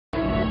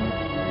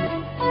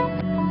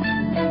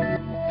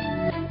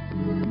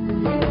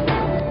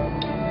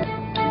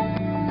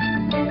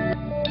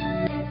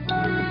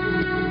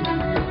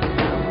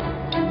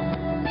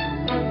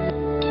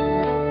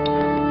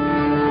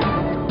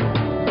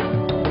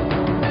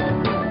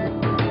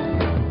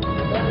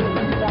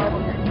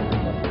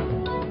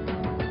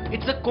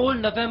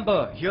cold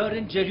November here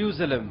in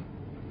Jerusalem.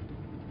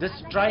 The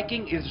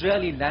striking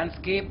Israeli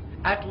landscape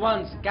at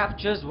once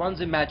captures one's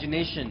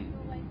imagination.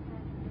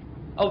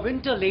 A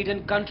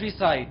winter-laden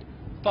countryside,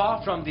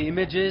 far from the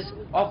images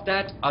of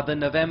that other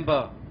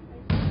November.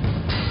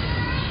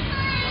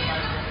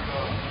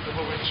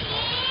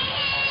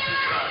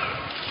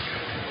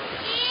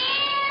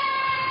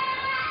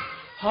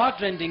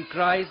 Heart-rending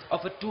cries of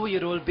a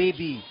 2-year-old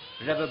baby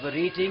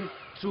reverberating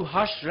through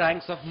hushed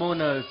ranks of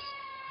mourners,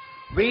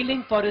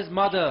 wailing for his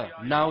mother,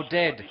 now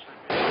dead,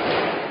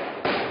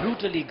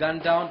 brutally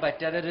gunned down by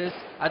terrorists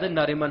at the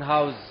Nariman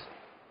house.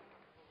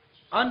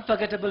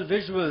 Unforgettable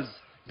visuals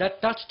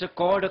that touched a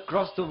chord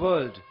across the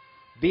world.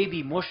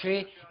 Baby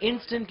Moshe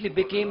instantly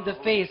became the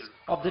face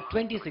of the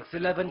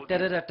 26/11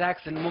 terror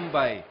attacks in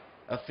Mumbai,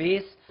 a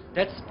face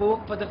that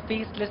spoke for the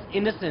faceless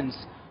innocents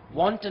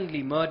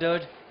wantonly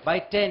murdered by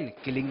 10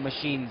 killing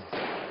machines.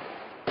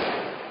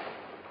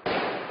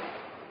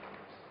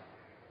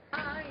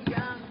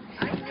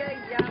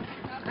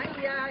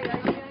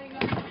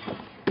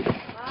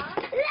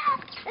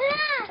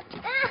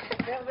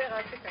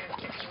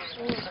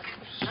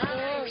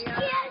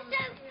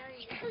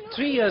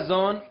 Three years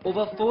on,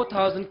 over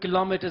 4,000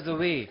 kilometers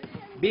away,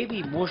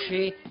 baby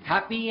Moshe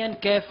happy and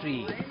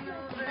carefree.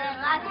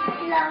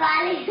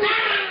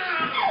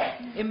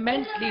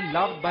 Immensely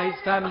loved by his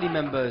family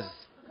members.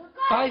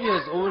 5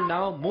 years old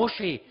now,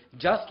 Moshe,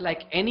 just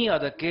like any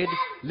other kid,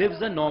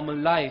 lives a normal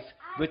life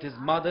with his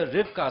mother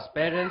Rivka's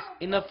parents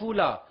in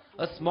Afula,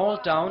 a small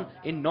town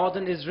in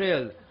northern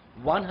Israel,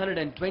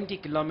 120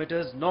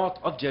 kilometers north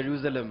of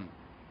Jerusalem.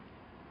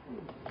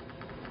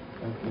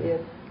 Yes.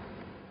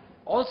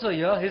 Also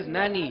here, his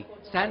nanny,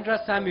 Sandra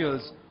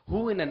Samuels,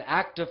 who in an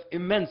act of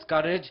immense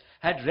courage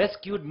had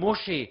rescued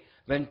Moshe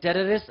when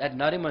terrorists at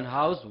Nariman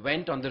house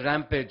went on the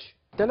rampage.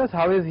 Tell us,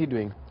 how is he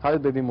doing? How is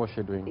baby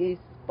Moshe doing? He's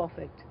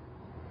perfect.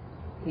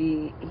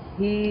 He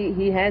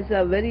has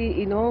a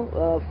very,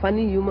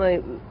 funny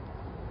humor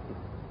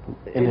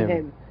in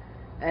him.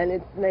 And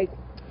it's like,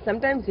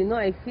 sometimes,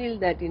 I feel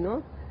that,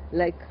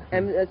 like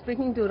I'm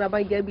speaking to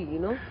Rabbi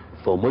Gabi,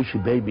 For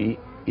Moshe baby,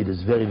 it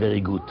is very,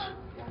 very good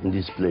in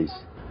this place.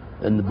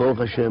 And Baruch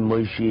Hashem,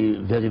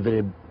 Moshe, very,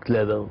 very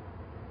clever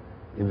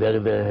and very,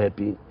 very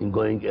happy in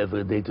going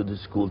every day to the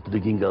school, to the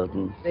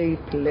kindergarten. They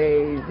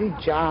play, they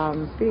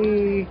jump,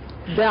 they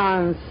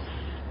dance,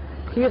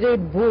 he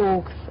read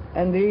books,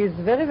 and he is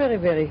very, very,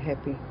 very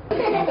happy.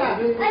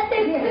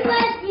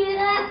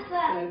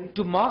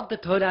 To mark the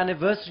 3rd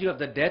anniversary of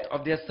the death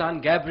of their son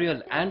Gabriel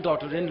and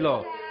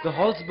daughter-in-law, the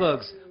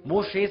Holzbergs,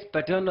 Moshe's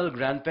paternal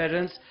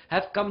grandparents,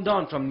 have come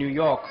down from New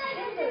York.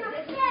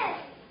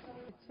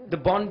 The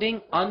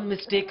bonding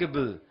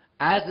unmistakable,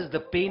 as is the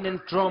pain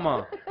and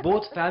trauma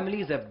both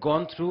families have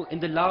gone through in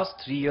the last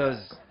 3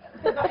 years.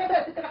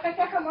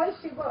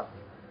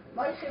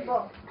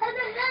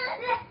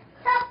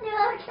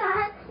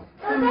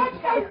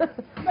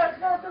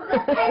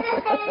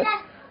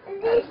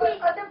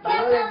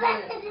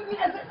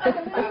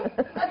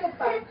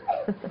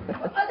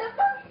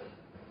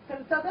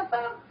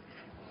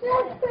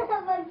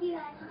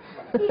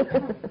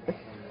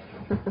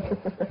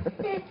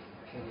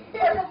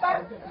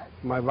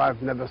 My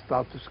wife never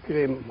starts to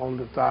scream all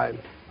the time,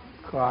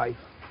 cry.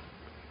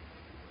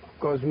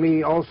 Because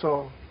me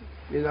also,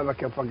 you never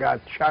can forget.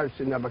 Child,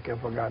 you never can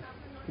forget.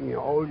 In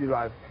your whole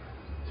life,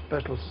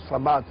 special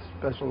Sabbath,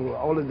 special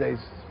holidays,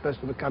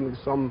 especially coming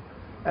some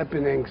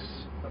happenings,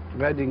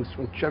 weddings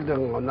with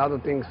children and other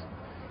things,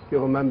 you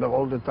remember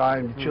all the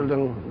time. The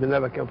children, you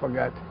never can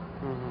forget.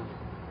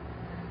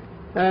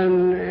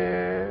 And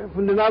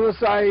from the other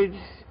side,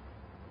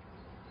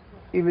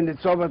 even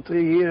it's over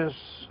 3 years,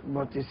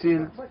 but you see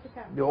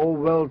the whole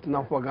world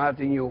not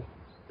forgetting you.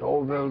 The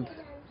whole world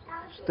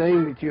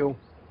staying with you.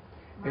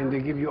 And they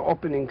give you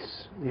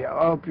openings. They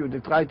help you, they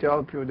try to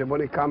help you. They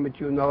want to come with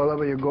you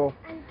wherever you go.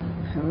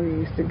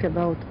 We think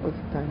about all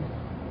the time.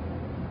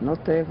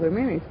 Not every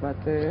minute, but...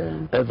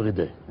 Every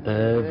day,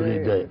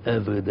 every day,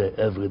 every day,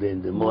 every day,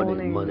 in the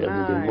morning, every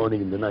day,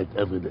 morning, in the night,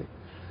 every day.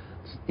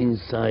 It's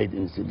inside,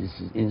 this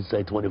is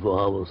inside 24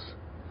 hours.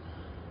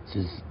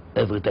 This is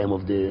every time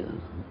of the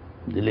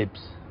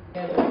lips.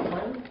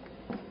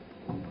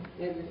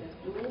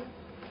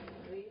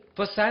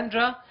 For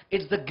Sandra,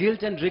 it's the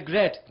guilt and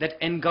regret that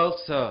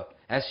engulfs her,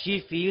 as she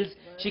feels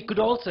she could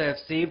also have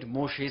saved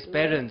Moshe's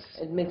parents.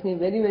 It makes me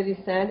very, very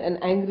sad and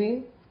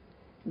angry,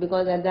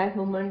 because at that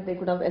moment they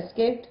could have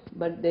escaped,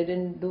 but they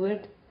didn't do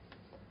it.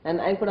 And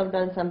I could have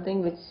done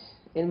something which,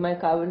 in my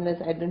cowardness,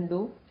 I didn't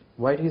do.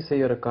 Why do you say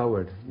you're a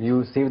coward?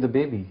 You saved the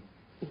baby.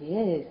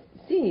 Yes.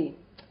 See,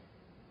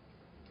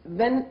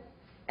 when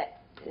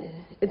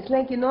it's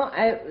like,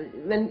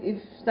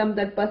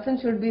 that person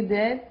should be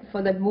there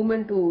for that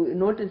moment to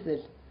notice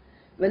it.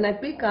 When I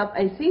pick up,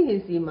 I see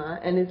his Ima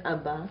and his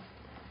Abba,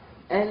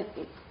 and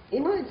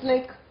it's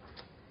like,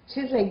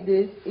 she's like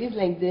this, he's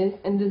like this,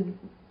 and this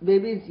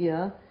baby is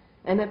here,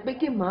 and I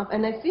pick him up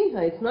and I see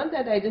her. It's not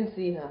that I didn't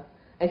see her.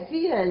 I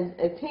see her and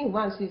I think,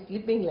 wow, she's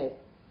sleeping like,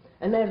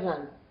 and I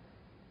run.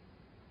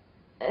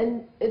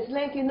 And it's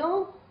like,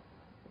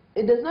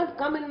 it does not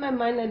come in my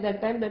mind at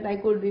that time that I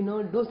could,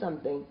 do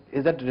something.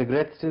 Is that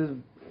regret still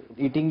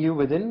eating you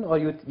within, or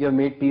you have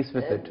made peace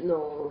with it?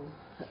 No.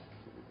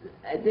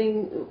 I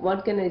think,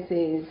 what can I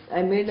say is,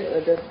 I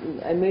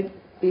made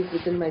peace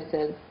within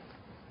myself.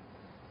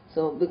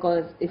 So,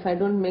 because if I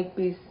don't make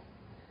peace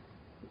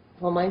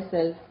for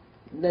myself,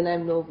 then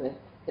I'm nowhere.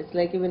 It's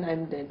like even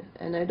I'm dead,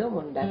 and I don't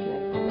want that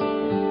life for myself.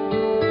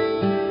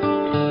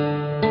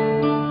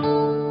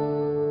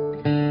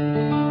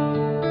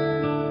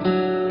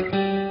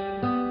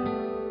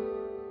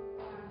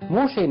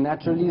 Moshe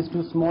naturally is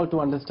too small to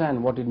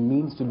understand what it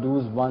means to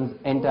lose one's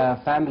entire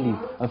family,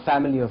 a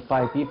family of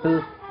 5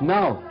 people,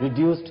 now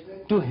reduced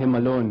to him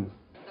alone.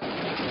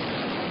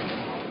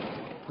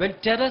 When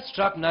terror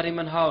struck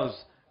Nariman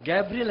house,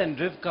 Gabriel and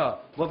Rivka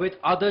were with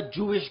other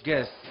Jewish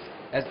guests.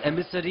 As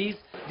emissaries,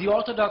 the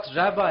Orthodox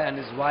rabbi and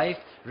his wife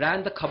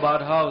ran the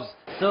Chabad house,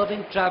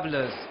 serving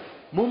travelers.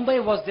 Mumbai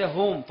was their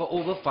home for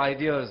over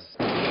 5 years.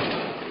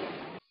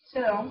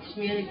 שלום,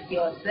 שמי רבקי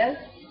עוזר,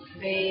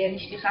 ואני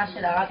שליחה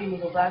של הרבי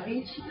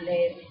מלובביץ'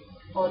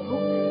 להודו,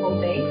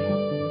 בומביי.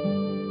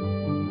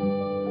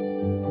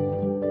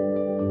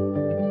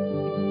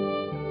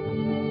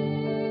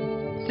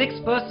 6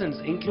 persons,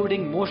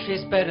 including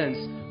Moshe's parents,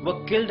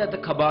 were killed at the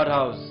Chabad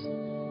house.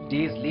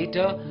 Days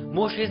later,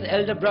 Moshe's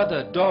elder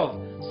brother, Dov,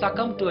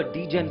 succumbed to a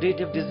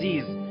degenerative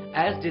disease,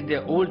 as did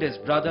their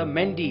oldest brother,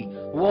 Mendy,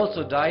 who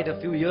also died a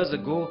few years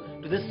ago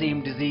to the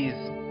same disease.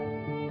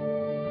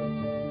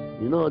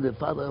 You know, the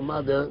father and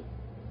mother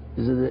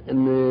is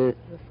in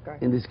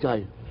the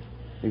sky.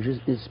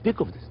 They speak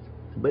of this.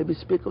 The baby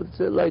speak of it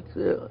like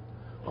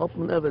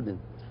open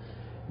evidence.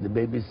 The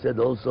baby said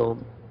also,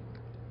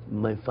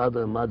 my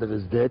father and mother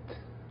is dead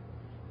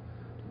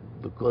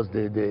because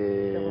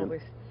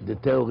the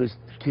terrorists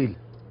kill.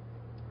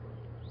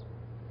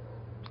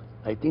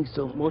 I think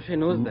so. Moshe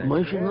knows that.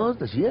 Moshe knows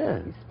that, yeah.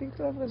 He speaks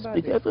to everybody.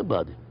 Speak to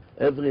everybody.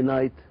 Every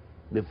night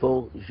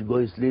before she go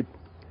to sleep,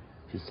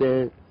 she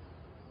said,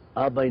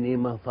 Abba and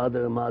Ima,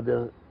 father and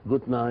mother,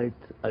 good night,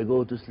 I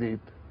go to sleep.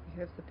 He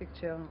has the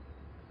picture.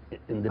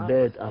 In the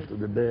bed, after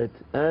the bed,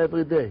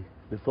 every day.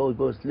 Before we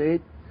go to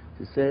sleep,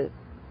 she said,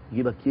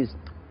 give a kiss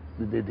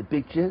to the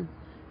picture.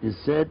 She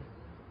said,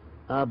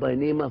 Abba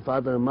and Ima,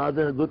 father and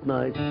mother, good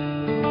night.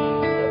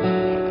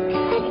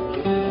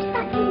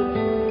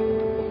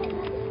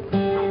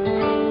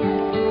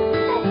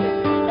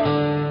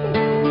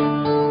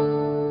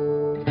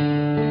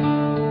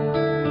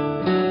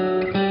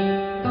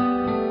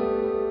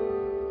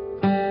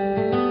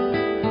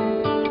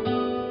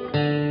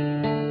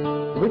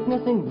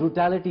 Witnessing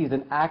brutalities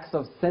and acts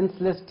of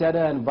senseless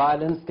terror and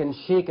violence can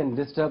shake and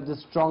disturb the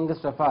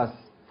strongest of us.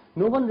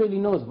 No one really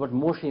knows what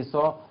Moshe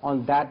saw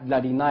on that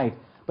bloody night,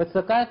 but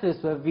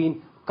psychiatrists who have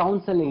been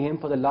counseling him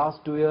for the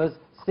last 2 years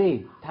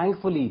say,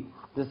 thankfully,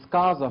 the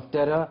scars of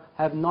terror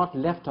have not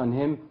left on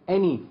him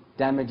any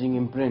damaging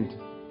imprint.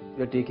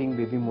 You're taking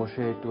baby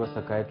Moshe to a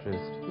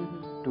psychiatrist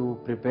to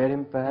prepare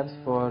him perhaps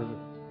for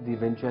the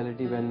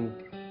eventuality when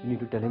you need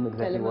to tell him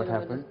exactly what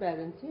happened. His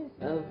parents, yes.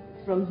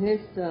 From his,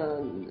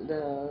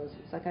 the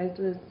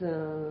psychiatrist's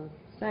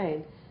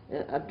side,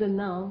 up to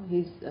now,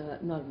 he's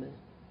normal.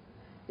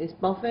 He's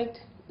perfect,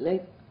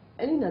 like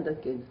any other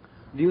kid.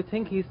 Do you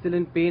think he's still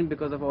in pain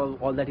because of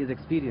all that he's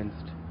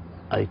experienced?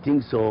 I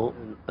think so,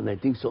 and I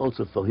think so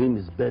also for him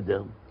it's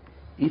better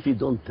if you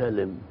don't tell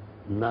him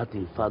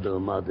nothing, father or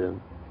mother,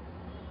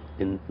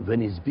 and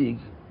when he's big,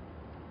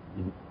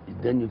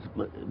 then you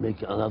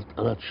make a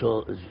lot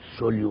show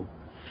you,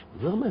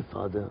 where my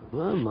father,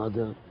 where my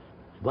mother,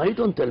 why you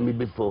don't tell me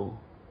before?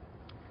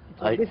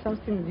 It will be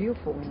something new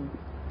for him,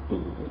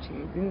 which he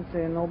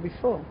didn't know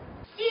before.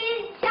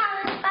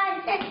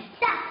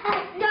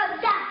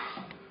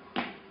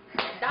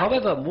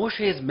 However,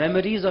 Moshe's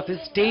memories of his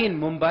stay in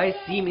Mumbai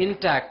seem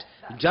intact,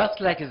 just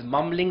like his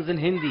mumblings in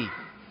Hindi.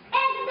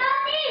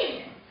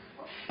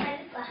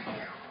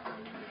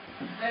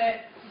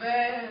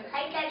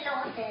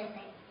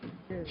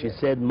 She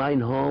said, my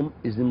home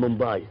is in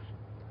Mumbai.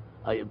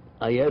 I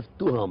have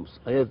 2 homes.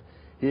 I have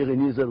here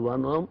in Israel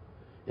 1 home,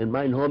 and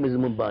my home is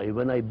in Mumbai.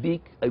 When I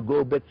big, I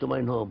go back to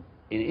my home.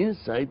 And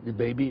inside, the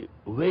baby,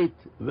 wait,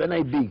 when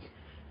I big,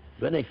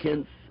 when I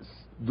can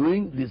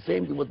doing the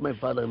same thing what my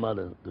father and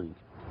mother are doing.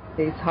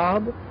 It's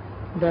hard,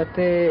 but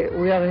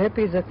we are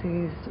happy that he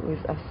is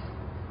with us.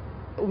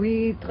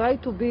 We try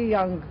to be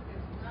young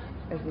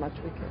as much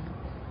we can.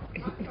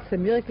 It's a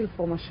miracle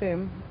from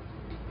Hashem,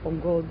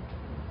 from God,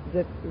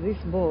 that this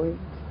boy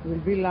will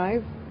be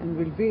alive and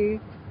will be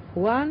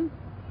one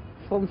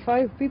from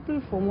 5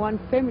 people from one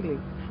family.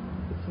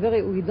 It's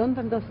we don't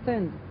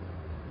understand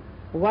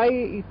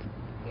why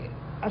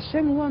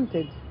Hashem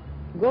wanted,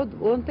 God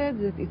wanted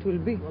that it will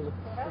be.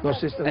 No,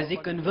 sister. As he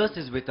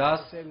converses with us,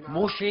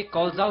 Moshe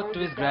calls out to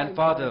his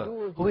grandfather,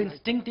 who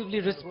instinctively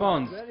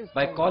responds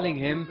by calling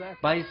him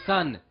by his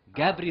son,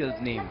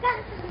 Gabriel's name.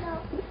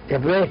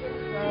 Gabriel.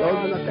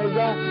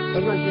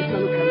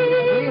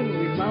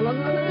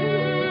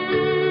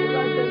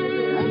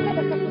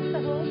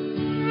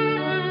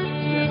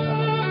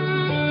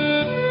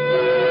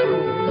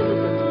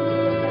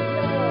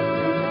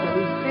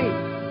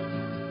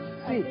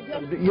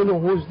 you know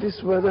who's this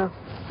brother?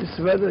 This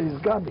brother is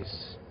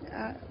Gabi's.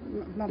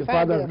 My The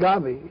father's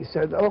Gabi. He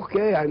said,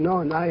 okay, I know,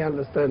 and I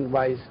understand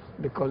why,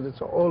 because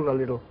it's all a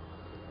little.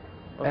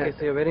 Okay,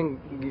 so you're wearing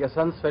your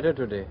son's sweater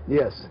today.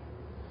 Yes.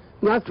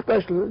 Not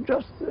special,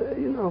 just,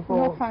 you know,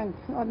 for... No, fine.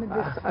 Only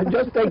this. I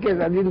just take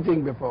it, I didn't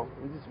think before.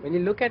 When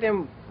you look at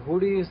him, who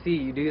do you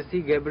see? Do you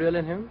see Gabriel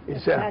in him? He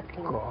said,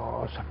 Exactly.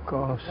 of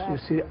course. You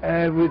see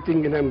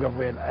everything in him,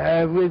 Gabriel,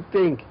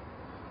 everything.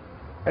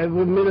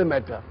 Every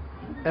millimeter.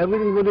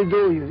 Everything what he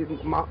do,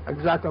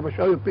 exactly. I'm going to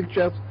show you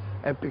pictures.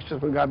 I have pictures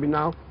from Gabi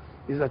now.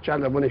 He's a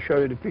child, I'm going to show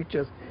you the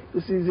pictures.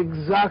 You see, he's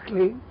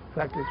exactly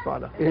his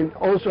father. And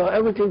also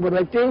everything, but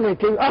I think,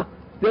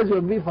 this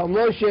will be for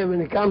Moshe when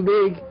he come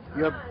big.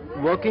 You're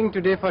working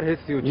today for his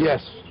future.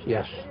 Yes,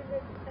 yes,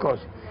 of course.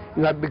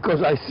 Not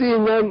because I see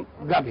in them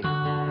Gabi.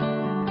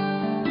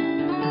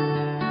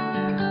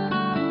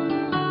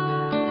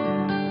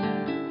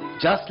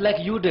 Just like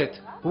Judith,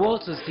 who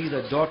also see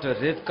the daughter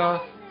Rivka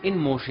in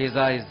Moshe's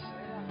eyes.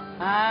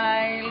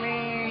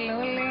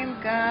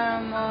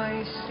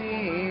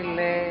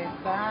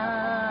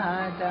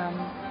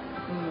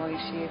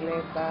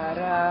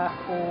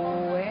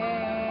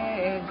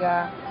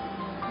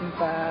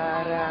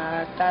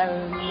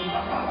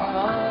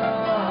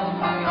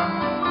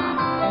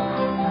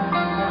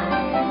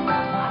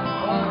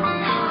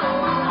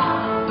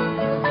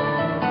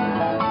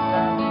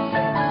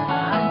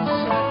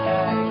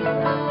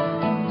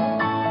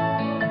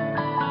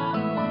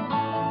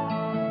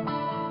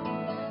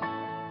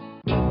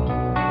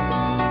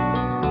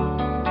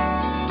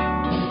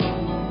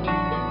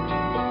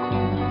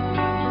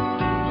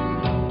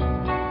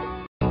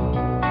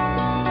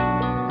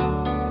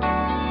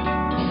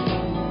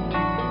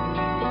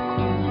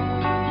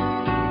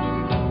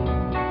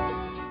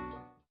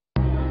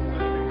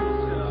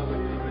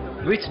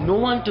 With no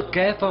one to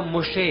care for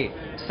Moshe,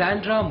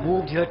 Sandra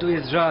moved here to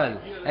Israel,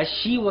 as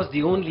she was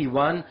the only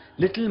one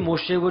little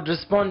Moshe would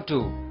respond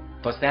to.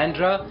 For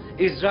Sandra,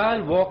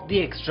 Israel walked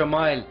the extra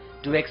mile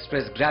to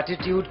express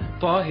gratitude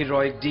for her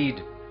heroic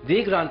deed.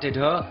 They granted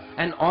her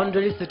an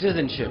honorary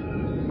citizenship.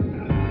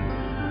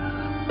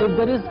 If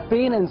there is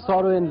pain and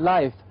sorrow in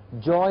life,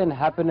 joy and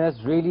happiness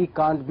really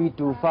can't be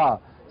too far.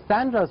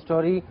 Sandra's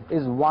story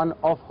is one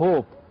of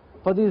hope.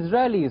 For the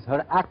Israelis,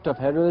 her act of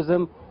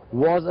heroism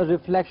was a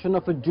reflection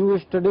of a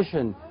Jewish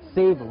tradition.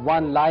 Save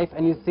one life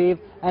and you save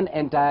an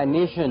entire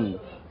nation.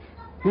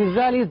 The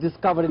Israelis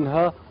discovered in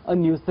her a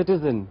new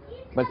citizen,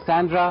 but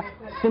Sandra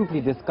simply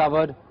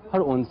discovered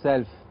her own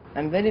self.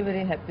 I'm very,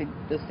 very happy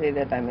to say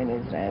that I'm in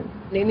Israel.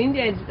 In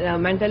India,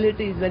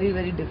 mentality is very,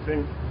 very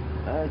different,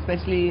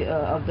 especially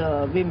of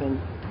the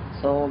women.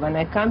 So when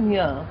I come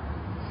here,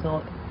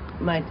 so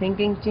my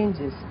thinking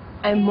changes.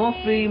 I'm more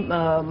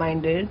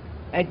free-minded,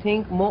 I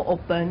think more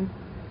open.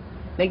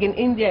 Like in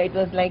India, it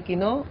was like, you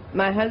know,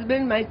 my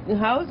husband, my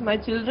house, my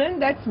children,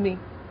 that's me.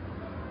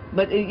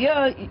 But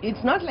here,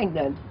 it's not like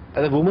that.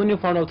 As a woman, you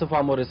found also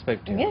far more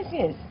respect here. Yes,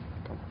 yes.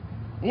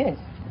 Yes.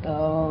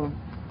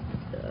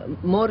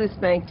 More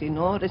respect, you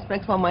know,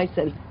 respect for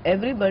myself.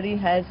 Everybody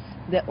has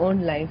their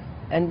own life,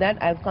 and that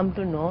I've come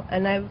to know,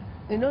 and I've,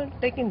 you know,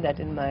 taken that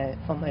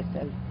for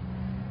myself.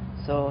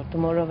 So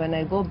tomorrow when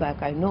I go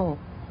back, I know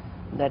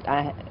that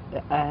I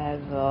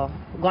have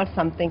got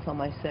something for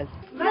myself.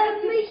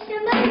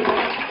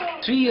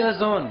 3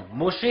 years on,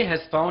 Moshe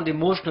has found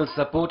emotional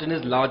support in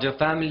his larger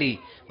family,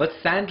 but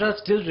Sandra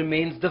still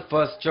remains the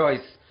first choice.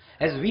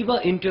 As we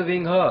were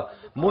interviewing her,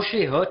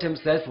 Moshe hurt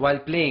himself while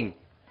playing.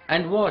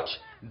 And watch,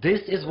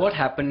 this is what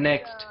happened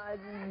next.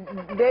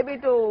 Baby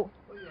too.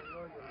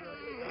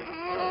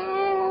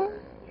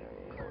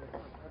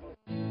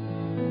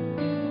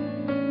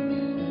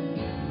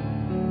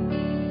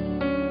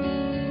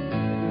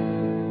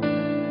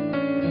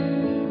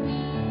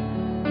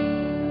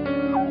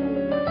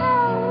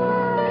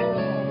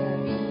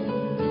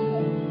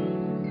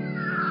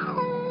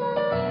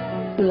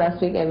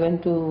 Last week I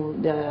went to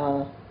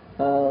the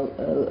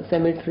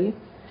cemetery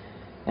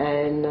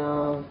and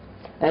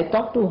I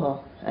talked to her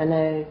and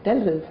I tell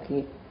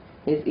Rizki,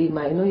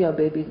 Ima, you know your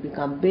baby's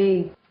become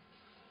big.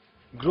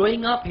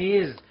 Growing up he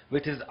is,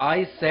 with his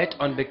eyes set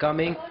on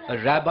becoming a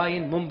rabbi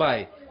in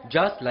Mumbai,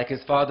 just like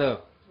his father.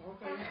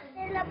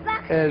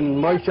 And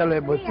Moshe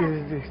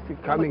is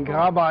becoming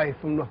rabbi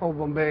from the whole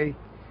Bombay.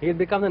 He'll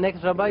become the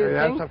next rabbi, you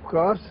Yes, think? of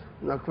course,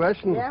 no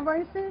question. Yeah, what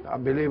is it? I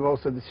believe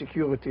also the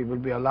security will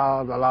be a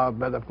lot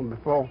better from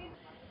before.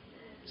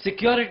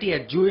 Security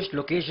at Jewish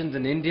locations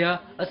in India,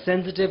 a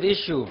sensitive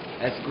issue,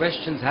 as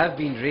questions have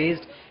been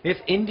raised if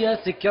India's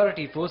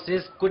security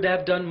forces could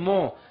have done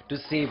more to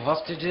save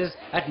hostages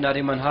at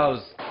Nariman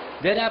House.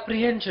 Their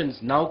apprehensions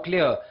now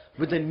clear,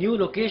 with the new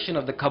location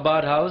of the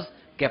Chabad House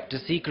kept a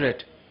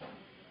secret.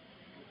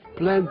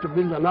 Plan to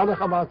build another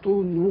Chabad,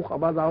 2 new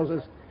Chabad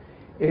houses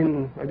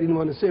in, I didn't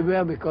want to say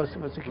where because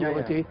of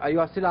security. Are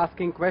you still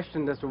asking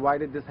questions as to why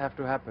did this have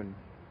to happen?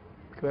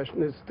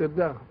 Question is still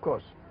there, of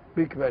course.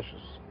 Big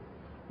questions.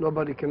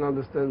 Nobody can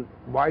understand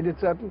why this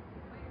happened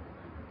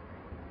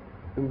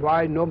and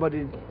why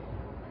nobody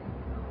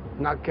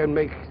not can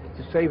make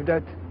to save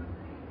that.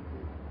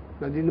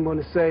 I didn't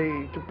want to say,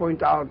 to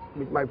point out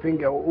with my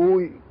finger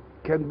who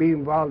can be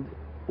involved,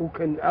 who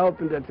can help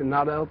and that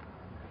cannot help,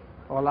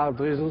 for a lot of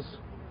reasons,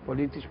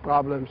 political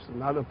problems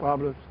and other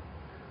problems.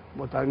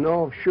 But I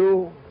know,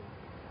 sure,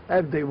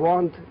 if they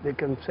want, they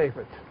can save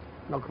it,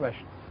 no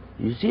question.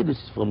 You see, this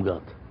is from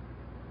God.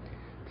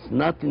 It's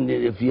nothing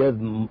if you have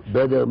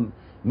better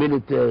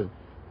military,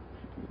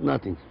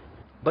 nothing.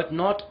 But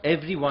not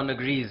everyone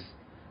agrees.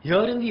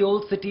 Here in the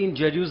old city in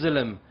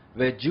Jerusalem,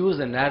 where Jews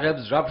and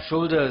Arabs rub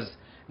shoulders,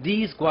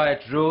 these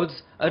quiet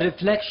roads, a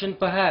reflection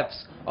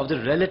perhaps of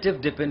the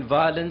relative dip in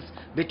violence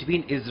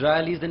between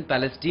Israelis and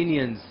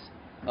Palestinians,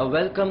 a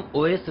welcome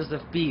oasis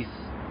of peace.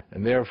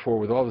 And therefore,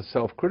 with all the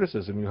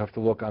self-criticism, you have to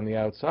look on the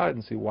outside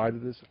and see, why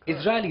did this occur?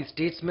 Israeli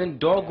statesman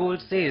Dor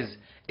Gold says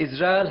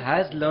Israel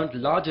has learned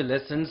larger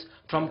lessons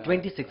from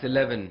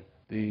 26/11.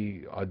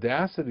 The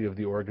audacity of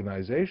the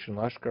organization,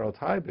 Lashkar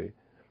al-Taiba,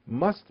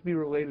 must be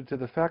related to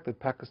the fact that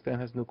Pakistan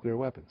has nuclear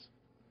weapons.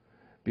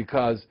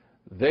 Because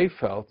they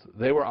felt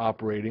they were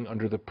operating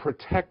under the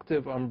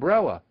protective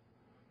umbrella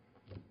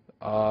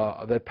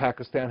that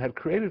Pakistan had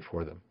created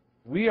for them.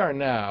 We are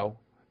now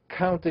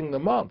counting the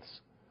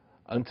months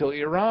until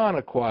Iran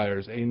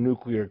acquires a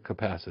nuclear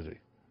capacity,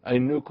 a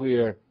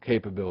nuclear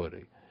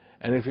capability.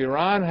 And if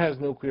Iran has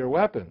nuclear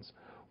weapons,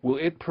 will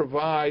it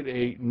provide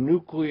a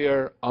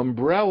nuclear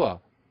umbrella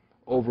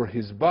over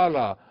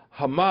Hezbollah,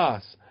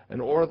 Hamas,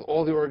 and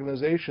all the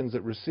organizations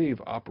that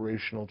receive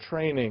operational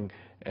training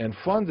and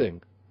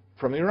funding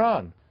from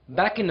Iran?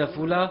 Back in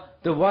Afula,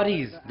 the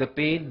worries, the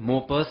pain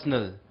more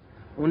personal.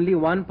 Only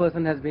one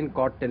person has been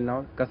caught till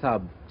now,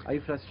 Kasab. Are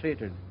you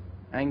frustrated?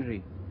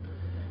 Angry?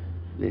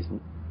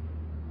 Listen,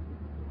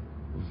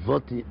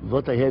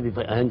 what I have if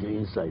I'm angry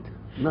inside?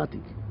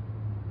 Nothing.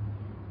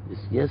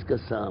 It's yes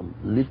Qassam,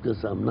 live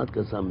Qassam, not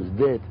Qassam, is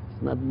dead.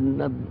 It's not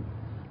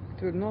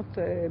It will not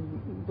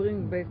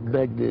bring back...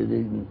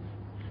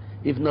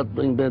 if not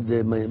bring back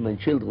my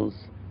children's,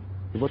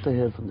 what I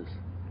have from this?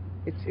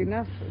 It's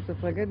enough. The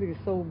tragedy is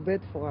so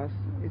bad for us.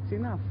 It's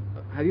enough.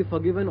 Have you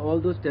forgiven all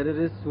those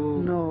terrorists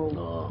who...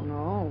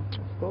 No,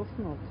 of course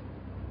not.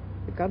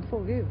 You can't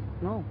forgive,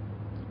 no.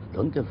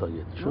 Don't you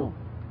forget, sure. No.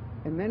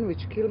 A man which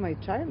killed my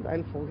child,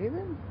 I'll forgive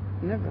him?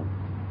 Never.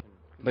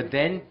 But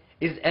then,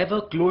 is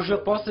ever closure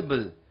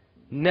possible?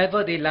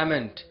 Never, they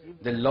lament.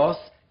 The loss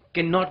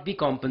cannot be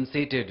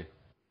compensated.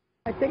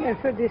 I think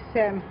I feel the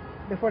same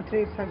before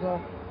 3 weeks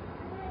ago.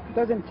 It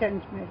doesn't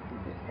change me.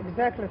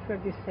 Exactly feel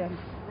the same.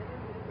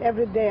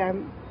 Every day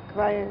I'm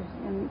crying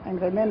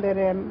and remember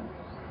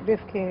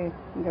Rivki,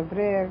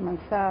 Gabriel, my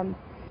son.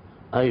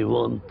 I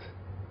want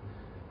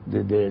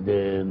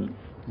the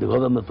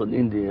government from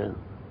India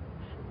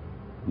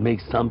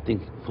make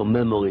something for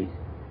memory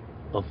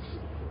of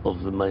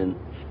my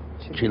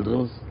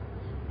children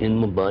in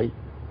Mumbai,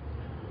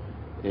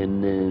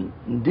 and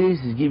this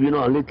is give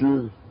a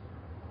little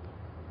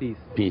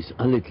peace,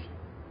 a little,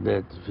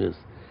 that first.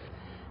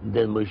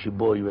 Then Moshe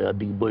boy, a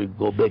big boy,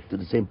 go back to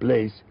the same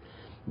place.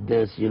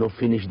 There's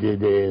finish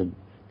the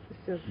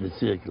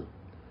circle,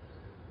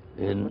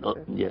 and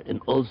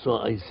and also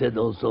I said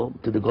also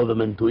to the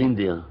government to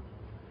India,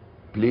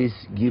 please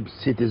give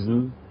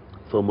citizen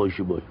for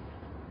Moshe boy.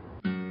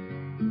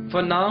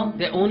 For now,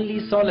 their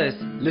only solace,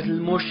 little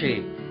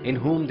Moshe, in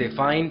whom they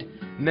find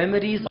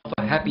memories of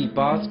a happy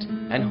past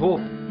and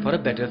hope for a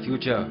better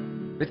future.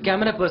 With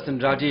camera person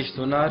Rajesh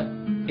Sonar,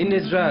 in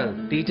Israel,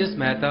 Tejas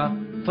Mehta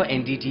for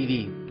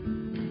NDTV.